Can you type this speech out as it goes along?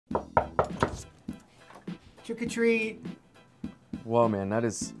Trick or treat. Whoa, man, that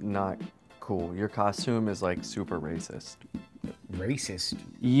is not cool. Your costume is like super racist. Racist?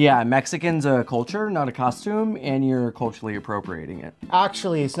 Yeah, Mexican's a culture, not a costume, and you're culturally appropriating it.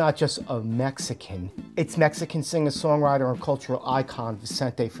 Actually, it's not just a Mexican. It's Mexican singer-songwriter and cultural icon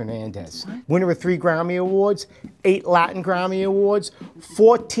Vicente Fernandez. What? Winner of 3 Grammy Awards, 8 Latin Grammy Awards,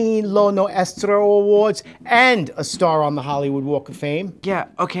 14 Lo Nuestro Awards, and a star on the Hollywood Walk of Fame. Yeah,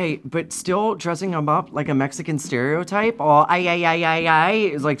 okay, but still dressing him up like a Mexican stereotype, all ay,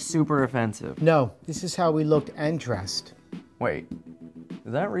 is like super offensive. No, this is how we looked and dressed. Wait,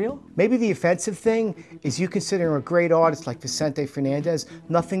 is that real? Maybe the offensive thing is you considering a great artist like Vicente Fernandez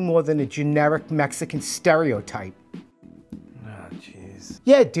nothing more than a generic Mexican stereotype. Oh, jeez.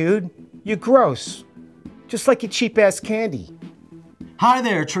 Yeah, dude, you're gross. Just like your cheap-ass candy. Hi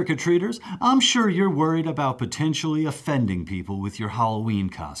there, trick-or-treaters. I'm sure you're worried about potentially offending people with your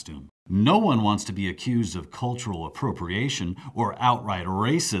Halloween costume. No one wants to be accused of cultural appropriation or outright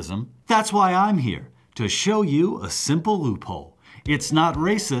racism. That's why I'm here, to show you a simple loophole. It's not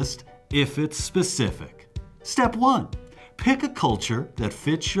racist if it's specific. Step 1, pick a culture that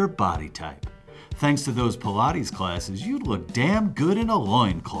fits your body type. Thanks to those Pilates classes, you'd look damn good in a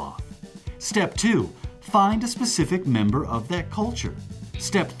loincloth. Step 2, find a specific member of that culture.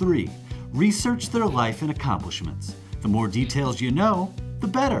 Step 3, research their life and accomplishments. The more details you know, the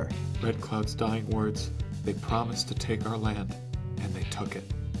better. Red Cloud's dying words, they promised to take our land, and they took it.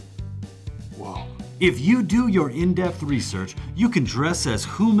 Whoa. If you do your in-depth research, you can dress as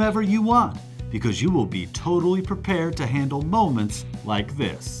whomever you want, because you will be totally prepared to handle moments like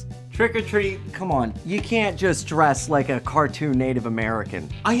this. Trick or treat, come on, you can't just dress like a cartoon Native American.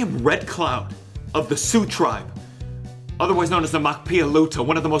 I am Red Cloud of the Sioux tribe, otherwise known as the Makpialuta,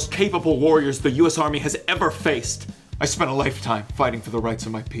 one of the most capable warriors the U.S. Army has ever faced. I spent a lifetime fighting for the rights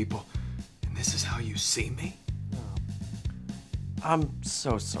of my people, and this is how you see me? I'm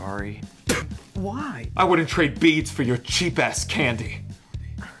so sorry. Why? I wouldn't trade beads for your cheap-ass candy.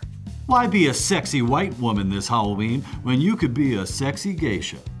 Why be a sexy white woman this Halloween when you could be a sexy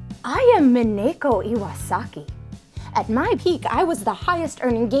geisha? I am Mineko Iwasaki. At my peak, I was the highest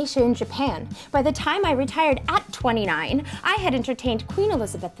earning geisha in Japan. By the time I retired at 29, I had entertained Queen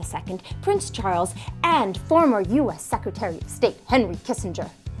Elizabeth II, Prince Charles, and former US Secretary of State Henry Kissinger.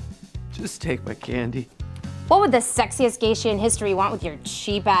 Just take my candy. What would the sexiest geisha in history want with your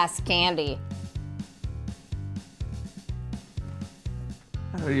cheap-ass candy?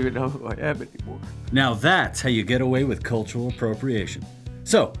 I don't even know who I am anymore. Now that's how you get away with cultural appropriation.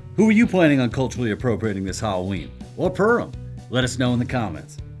 So, who are you planning on culturally appropriating this Halloween? Or Purim? Let us know in the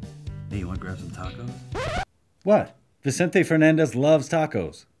comments. Hey, you want to grab some tacos? What? Vicente Fernandez loves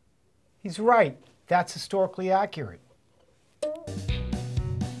tacos. He's right. That's historically accurate.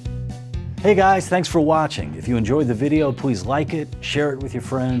 Hey guys, thanks for watching. If you enjoyed the video, please like it, share it with your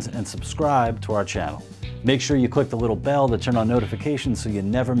friends, and subscribe to our channel. Make sure you click the little bell to turn on notifications so you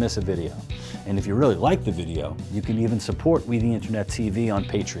never miss a video. And if you really like the video, you can even support We the Internet TV on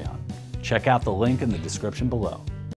Patreon. Check out the link in the description below.